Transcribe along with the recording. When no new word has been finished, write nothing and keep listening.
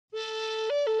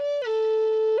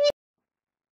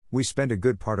We spend a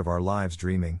good part of our lives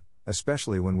dreaming,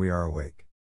 especially when we are awake.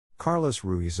 Carlos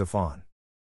Ruiz Zafón.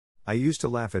 I used to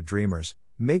laugh at dreamers,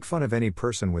 make fun of any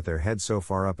person with their head so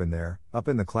far up in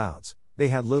the clouds, they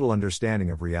had little understanding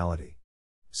of reality.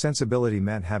 Sensibility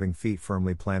meant having feet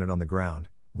firmly planted on the ground,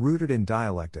 rooted in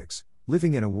dialectics,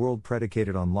 living in a world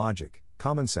predicated on logic,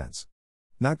 common sense.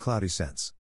 Not cloudy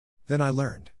sense. Then I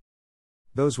learned.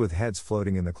 Those with heads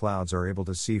floating in the clouds are able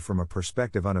to see from a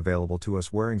perspective unavailable to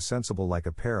us wearing sensible like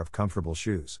a pair of comfortable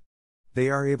shoes. They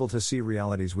are able to see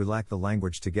realities we lack the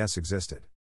language to guess existed.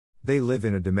 They live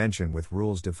in a dimension with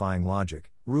rules defying logic,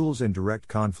 rules in direct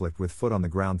conflict with foot on the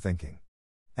ground thinking.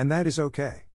 And that is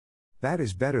okay. That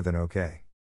is better than okay.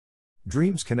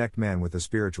 Dreams connect man with the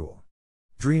spiritual.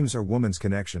 Dreams are woman's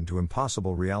connection to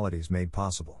impossible realities made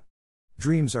possible.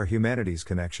 Dreams are humanity's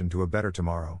connection to a better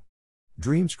tomorrow.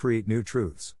 Dreams create new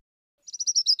truths.